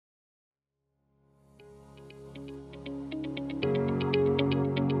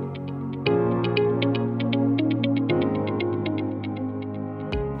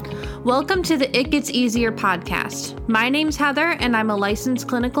Welcome to the It Gets Easier podcast. My name's Heather, and I'm a licensed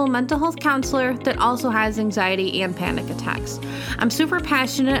clinical mental health counselor that also has anxiety and panic attacks. I'm super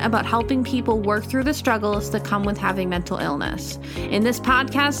passionate about helping people work through the struggles that come with having mental illness. In this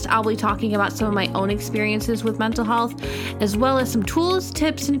podcast, I'll be talking about some of my own experiences with mental health, as well as some tools,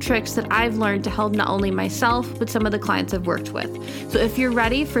 tips, and tricks that I've learned to help not only myself, but some of the clients I've worked with. So if you're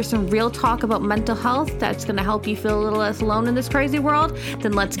ready for some real talk about mental health that's going to help you feel a little less alone in this crazy world,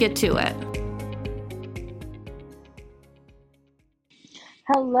 then let's get to it.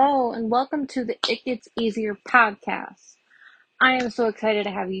 Hello, and welcome to the It Gets Easier podcast. I am so excited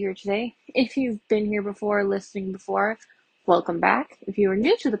to have you here today. If you've been here before, listening before, welcome back. If you are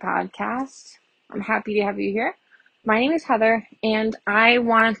new to the podcast, I'm happy to have you here. My name is Heather, and I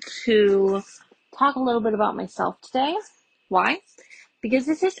want to talk a little bit about myself today. Why? Because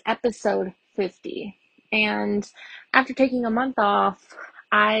this is episode 50, and after taking a month off,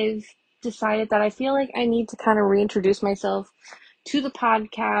 I've decided that I feel like I need to kind of reintroduce myself to the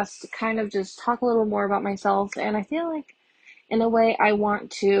podcast, kind of just talk a little more about myself, and I feel like in a way I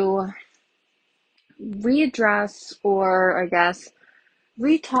want to readdress, or I guess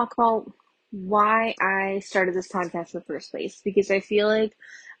re-talk about why I started this podcast in the first place, because I feel like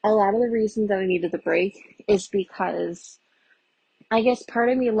a lot of the reasons that I needed the break is because I guess part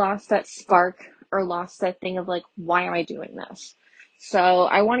of me lost that spark, or lost that thing of like, why am I doing this? So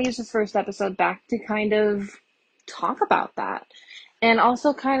I want to use this first episode back to kind of talk about that, and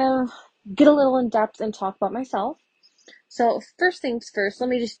also kind of get a little in depth and talk about myself. So first things first, let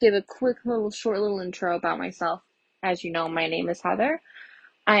me just give a quick short little intro about myself. As you know, my name is Heather.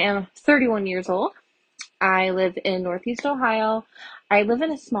 I am 31 years old. I live in Northeast Ohio. I live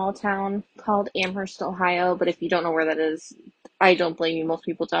in a small town called Amherst, Ohio, but if you don't know where that is, I don't blame you, most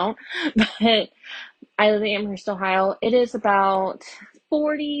people don't. But I live in Amherst, Ohio. It is about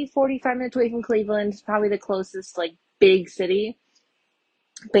 45 minutes away from Cleveland. It's probably the closest, big city.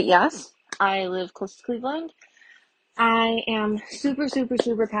 But yes, I live close to Cleveland. I am super, super,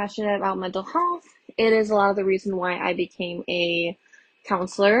 super passionate about mental health. It is a lot of the reason why I became a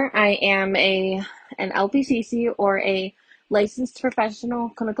counselor. I am an LPCC, or a licensed professional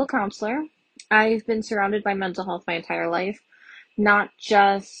clinical counselor. I've been surrounded by mental health my entire life, not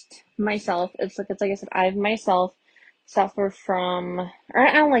just myself. It's like I said, I myself suffer from, or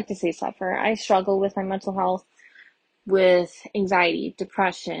I don't like to say suffer. I struggle with my mental health, with anxiety,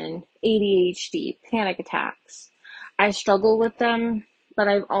 depression, ADHD, panic attacks. I struggle with them, but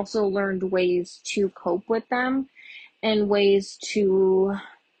I've also learned ways to cope with them, and ways to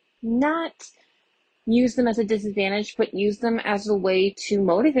not use them as a disadvantage, but use them as a way to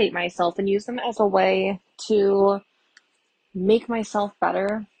motivate myself, and use them as a way to make myself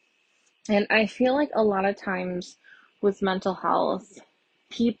better. And I feel like a lot of times with mental health,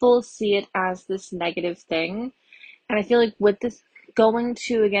 people see it as this negative thing. And I feel like with this, going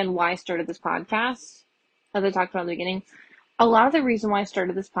to, again, why I started this podcast, as I talked about in the beginning, a lot of the reason why I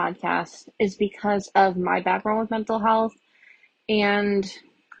started this podcast is because of my background with mental health, and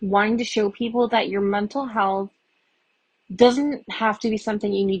wanting to show people that your mental health doesn't have to be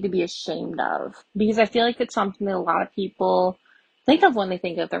something you need to be ashamed of. Because I feel like it's something that a lot of people think of when they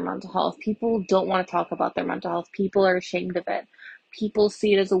think of their mental health. People don't want to talk about their mental health. People are ashamed of it. People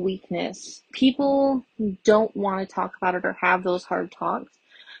see it as a weakness. People don't want to talk about it or have those hard talks,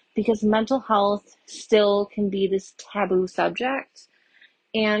 because mental health still can be this taboo subject.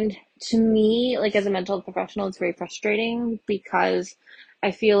 And to me, as a mental health professional, it's very frustrating, because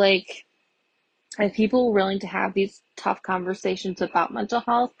I feel like if people were willing to have these tough conversations about mental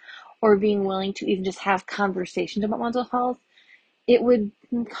health, or being willing to even just have conversations about mental health, it would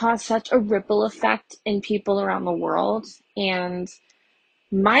cause such a ripple effect in people around the world. And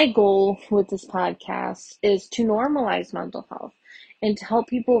my goal with this podcast is to normalize mental health, and to help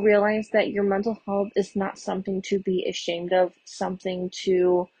people realize that your mental health is not something to be ashamed of, something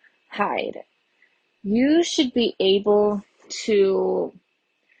to hide. You should be able to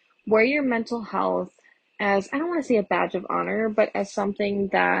wear your mental health as, I don't want to say a badge of honor, but as something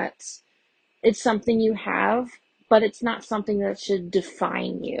that it's something you have, but it's not something that should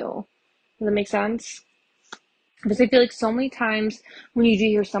define you. Does that make sense? Because I feel like so many times when you do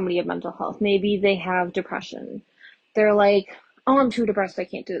hear somebody have mental health, maybe they have depression. They're like, oh, I'm too depressed, I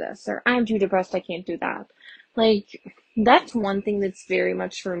can't do this. Or I'm too depressed, I can't do that. That's one thing that's very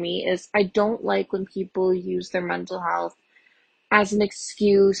much for me, is I don't like when people use their mental health as an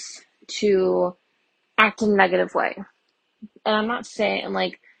excuse to act in a negative way. And I'm not saying,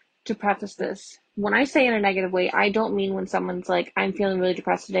 to preface this, when I say in a negative way, I don't mean when someone's like, I'm feeling really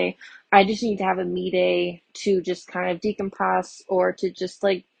depressed today, I just need to have a me day to just kind of decompress, or to just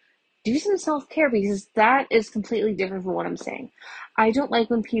do some self-care, because that is completely different from what I'm saying. I don't like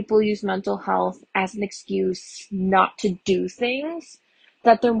when people use mental health as an excuse not to do things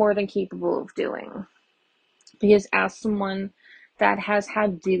that they're more than capable of doing. Because as someone that has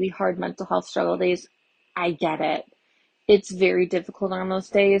had really hard mental health struggle days, I get it. It's very difficult on those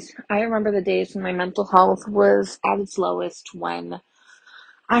days. I remember the days when my mental health was at its lowest, when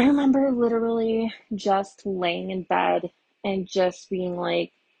I remember literally just laying in bed and just being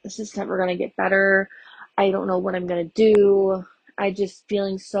like, this is never going to get better. I don't know what I'm going to do. I just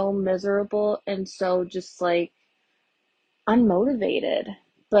feeling so miserable and so just like unmotivated.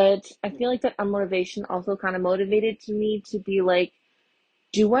 But I feel like that unmotivation also kind of motivated to me to be like,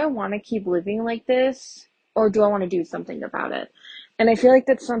 do I want to keep living like this, or do I want to do something about it? And I feel like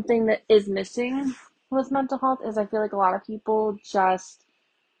that's something that is missing with mental health, is I feel like a lot of people just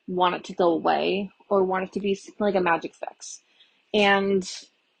want it to go away or want it to be like a magic fix. And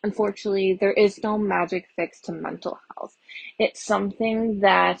unfortunately, there is no magic fix to mental health. It's something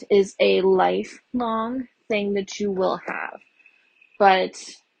that is a lifelong thing that you will have. But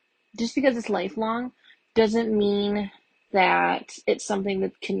just because it's lifelong doesn't mean that it's something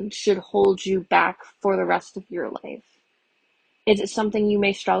that should hold you back for the rest of your life. Is it something you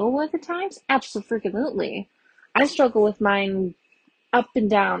may struggle with at times? Absolutely. I struggle with mine up and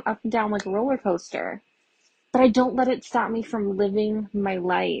down like a roller coaster. But I don't let it stop me from living my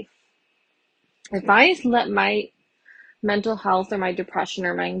life. If I let my mental health or my depression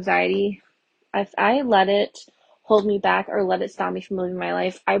or my anxiety, if I let it hold me back or let it stop me from living my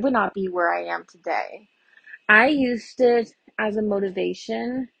life, I would not be where I am today. I used it as a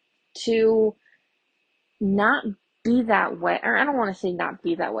motivation to not be that way. Or I don't want to say not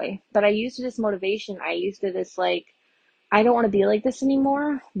be that way, but I used it as motivation. I used it as like, I don't want to be like this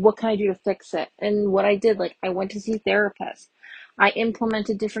anymore. What can I do to fix it? And what I did, like, I went to see therapists. I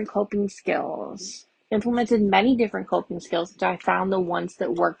implemented different coping skills, implemented many different coping skills until I found the ones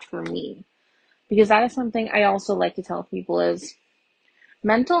that worked for me. Because that is something I also like to tell people is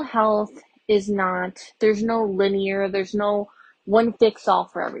mental health is not, there's no linear, there's no one fix all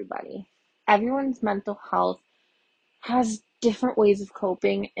for everybody. Everyone's mental health has different ways of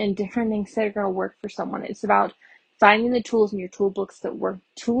coping and different things that are going to work for someone. It's about finding the tools in your toolbox that work,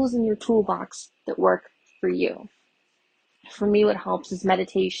 tools in your toolbox that work for you. For me, what helps is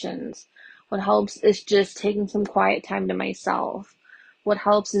meditations. What helps is just taking some quiet time to myself. What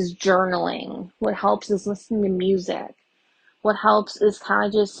helps is journaling. What helps is listening to music. What helps is kind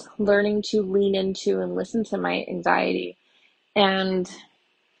of just learning to lean into and listen to my anxiety and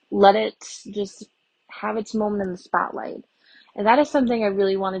let it just have its moment in the spotlight. And that is something I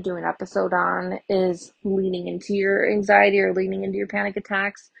really want to do an episode on, is leaning into your anxiety or leaning into your panic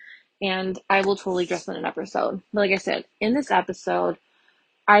attacks. And I will totally address that in an episode. But like I said, in this episode,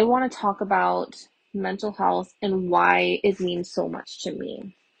 I want to talk about mental health and why it means so much to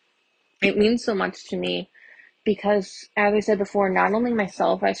me. It means so much to me because, as I said before, not only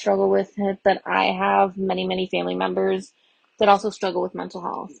myself, I struggle with it, but I have many, many family members that also struggle with mental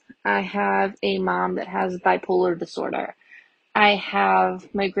health. I have a mom that has bipolar disorder. I have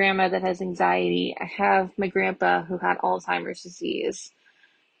my grandma that has anxiety. I have my grandpa who had Alzheimer's disease,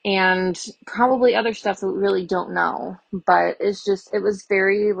 and probably other stuff that we really don't know. But it's just, it was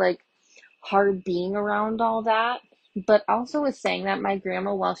very like hard being around all that. But also with saying that, my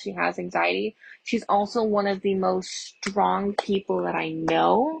grandma, while she has anxiety, she's also one of the most strong people that I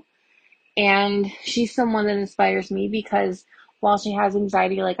know. And she's someone that inspires me because while she has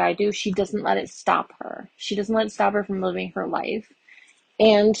anxiety like I do, she doesn't let it stop her. She doesn't let it stop her from living her life.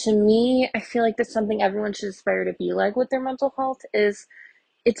 And to me, I feel like that's something everyone should aspire to be like with their mental health, is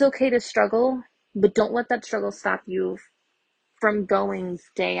it's okay to struggle, but don't let that struggle stop you from going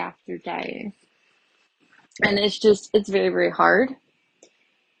day after day. And it's just, it's very, very hard.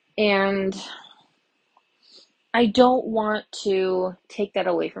 And I don't want to take that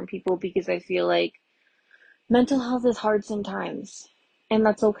away from people because I feel like mental health is hard sometimes. And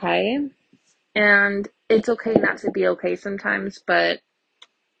that's okay. And it's okay not to be okay sometimes, but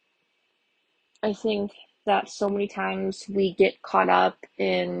I think that so many times um, we get caught up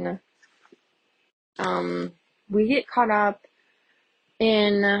in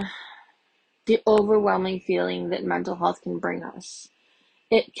the overwhelming feeling that mental health can bring us.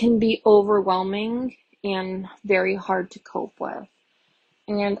 It can be overwhelming and very hard to cope with.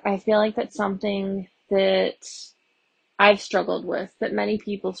 And I feel like that's something that I've struggled with, that many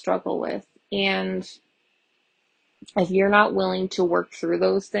people struggle with. And if you're not willing to work through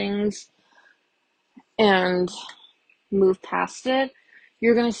those things and move past it,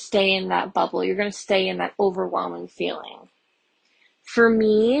 you're going to stay in that bubble. You're going to stay in that overwhelming feeling. For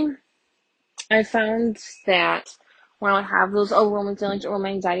me, I found that when I would have those overwhelming feelings or when my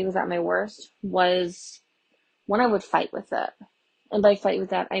anxiety was at my worst was when I would fight with it. And by fight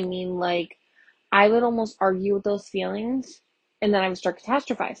with that, I mean like I would almost argue with those feelings and then I would start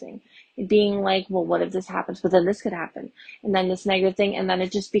catastrophizing, being like, well, what if this happens? But then this could happen. And then this negative thing. And then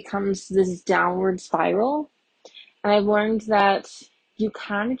it just becomes this downward spiral. And I've learned that you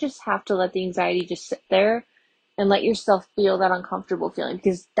kind of just have to let the anxiety just sit there and let yourself feel that uncomfortable feeling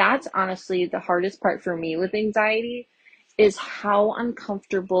because that's honestly the hardest part for me with anxiety is how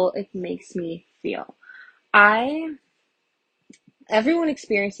uncomfortable it makes me feel. I Everyone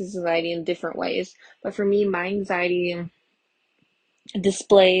experiences anxiety in different ways, but for me my anxiety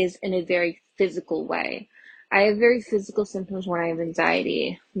displays in a very physical way. I have very physical symptoms when I have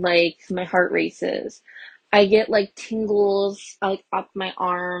anxiety, like my heart races. I get like tingles like up my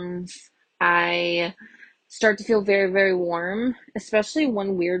arms. I start to feel very, very warm. Especially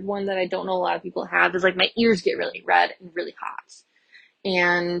one weird one that I don't know a lot of people have is like my ears get really red and really hot.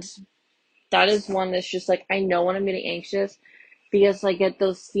 And that is one that's just like I know when I'm getting anxious because I get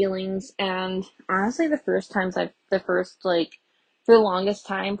those feelings. And honestly, the first like for the longest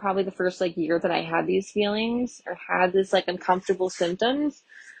time, probably the first like year that I had these feelings or had this like uncomfortable symptoms,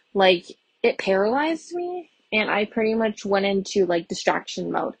 like it paralyzed me and I pretty much went into like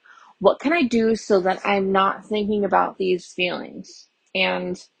distraction mode. What can I do so that I'm not thinking about these feelings?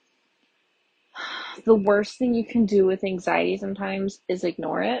 And the worst thing you can do with anxiety sometimes is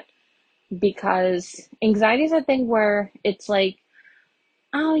ignore it because anxiety is a thing where it's like,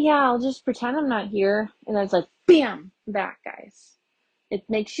 oh yeah, I'll just pretend I'm not here. And then it's like, bam, back, guys. It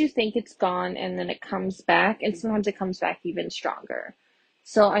makes you think it's gone and then it comes back, and sometimes it comes back even stronger.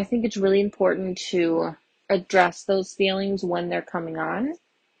 So I think it's really important to address those feelings when they're coming on.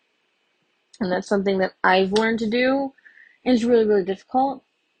 And that's something that I've learned to do. And it's really, really difficult.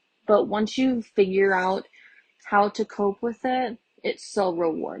 But once you figure out how to cope with it, it's so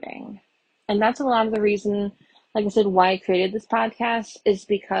rewarding. And that's a lot of the reason, like I said, why I created this podcast is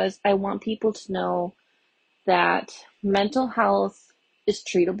because I want people to know that mental health is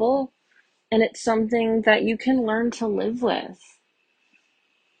treatable and it's something that you can learn to live with.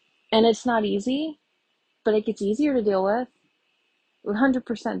 And it's not easy, but it gets easier to deal with. It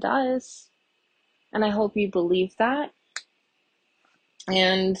 100% does. And I hope you believe that.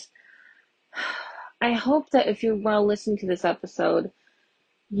 And I hope that if you want to listen to this episode,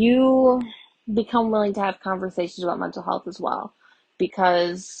 you become willing to have conversations about mental health as well.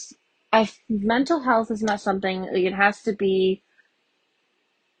 Because mental health is not something, like, it has to be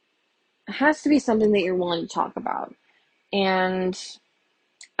something that you're willing to talk about. And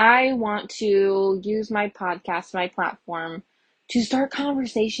I want to use my podcast, my platform, to start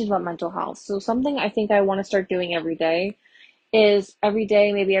conversations about mental health. So something I think I want to start doing every day is every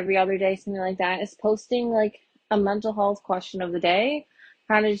day, maybe every other day, something like that, is posting like a mental health question of the day.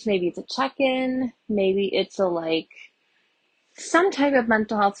 Kind of just maybe it's a check-in, maybe it's a like some type of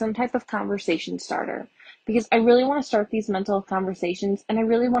mental health, some type of conversation starter. Because I really want to start these mental health conversations and I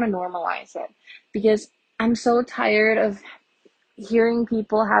really want to normalize it. Because I'm so tired of hearing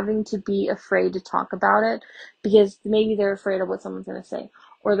people having to be afraid to talk about it because maybe they're afraid of what someone's going to say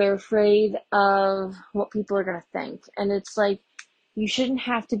or they're afraid of what people are going to think. And it's like, you shouldn't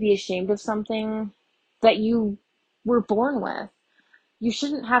have to be ashamed of something that you were born with. You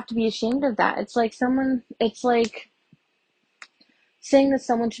shouldn't have to be ashamed of that. It's like saying that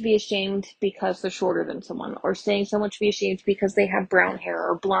someone should be ashamed because they're shorter than someone or saying someone should be ashamed because they have brown hair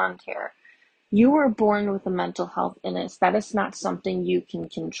or blonde hair. You were born with a mental health illness. That is not something you can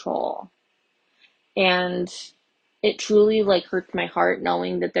control. And it truly like hurts my heart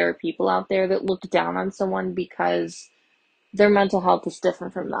knowing that there are people out there that look down on someone because their mental health is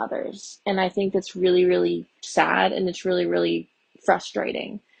different from others. And I think that's really, really sad and it's really, really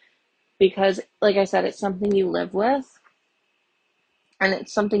frustrating because, like I said, it's something you live with and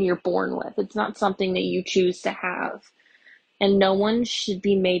it's something you're born with. It's not something that you choose to have. And no one should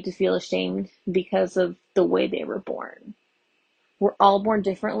be made to feel ashamed because of the way they were born. We're all born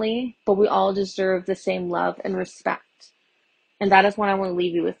differently, but we all deserve the same love and respect. And that is what I want to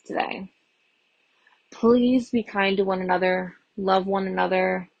leave you with today. Please be kind to one another, love one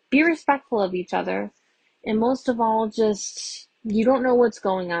another, be respectful of each other, and most of all, just you don't know what's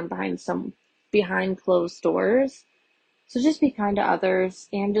going on behind closed doors. So just be kind to others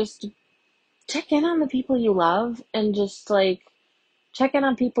and just check in on the people you love and just like check in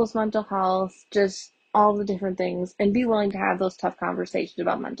on people's mental health, just all the different things, and be willing to have those tough conversations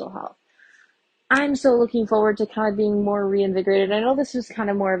about mental health. I'm so looking forward to kind of being more reinvigorated. I know this was kind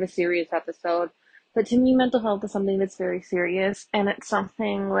of more of a serious episode, But to me, mental health is something that's very serious, and it's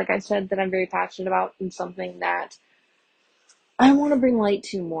something, like I said, that I'm very passionate about, and something that I want to bring light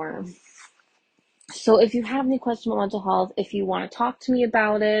to more. So if you have any questions about mental health, if you want to talk to me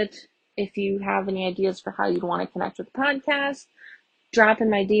about it, if you have any ideas for how you'd want to connect with the podcast, drop in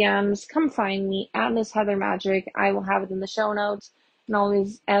my DMs, come find me at Miss Heather Magic. I will have it in the show notes. And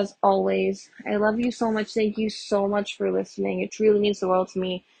always, as always, I love you so much. Thank you so much for listening. It truly means the world to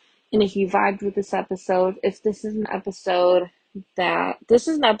me. And if you vibed with this episode, if this is an episode that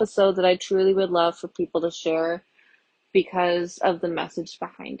I truly would love for people to share because of the message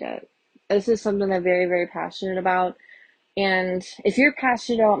behind it. This is something I'm very, very passionate about. And if you're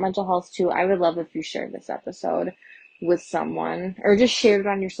passionate about mental health too, I would love if you shared this episode with someone or just shared it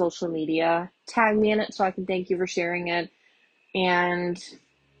on your social media. Tag me in it so I can thank you for sharing it. And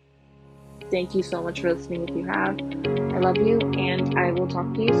thank you so much for listening if you have. I love you, and I will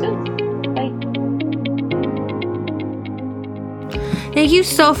talk to you soon. Bye. Thank you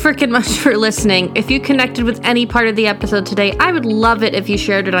so freaking much for listening. If you connected with any part of the episode today, I would love it if you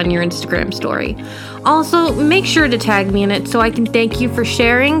shared it on your Instagram story. Also, make sure to tag me in it so I can thank you for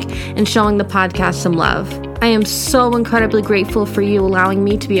sharing and showing the podcast some love. I am so incredibly grateful for you allowing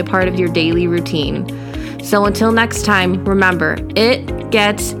me to be a part of your daily routine. So until next time, remember, it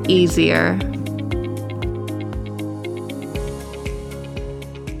gets easier.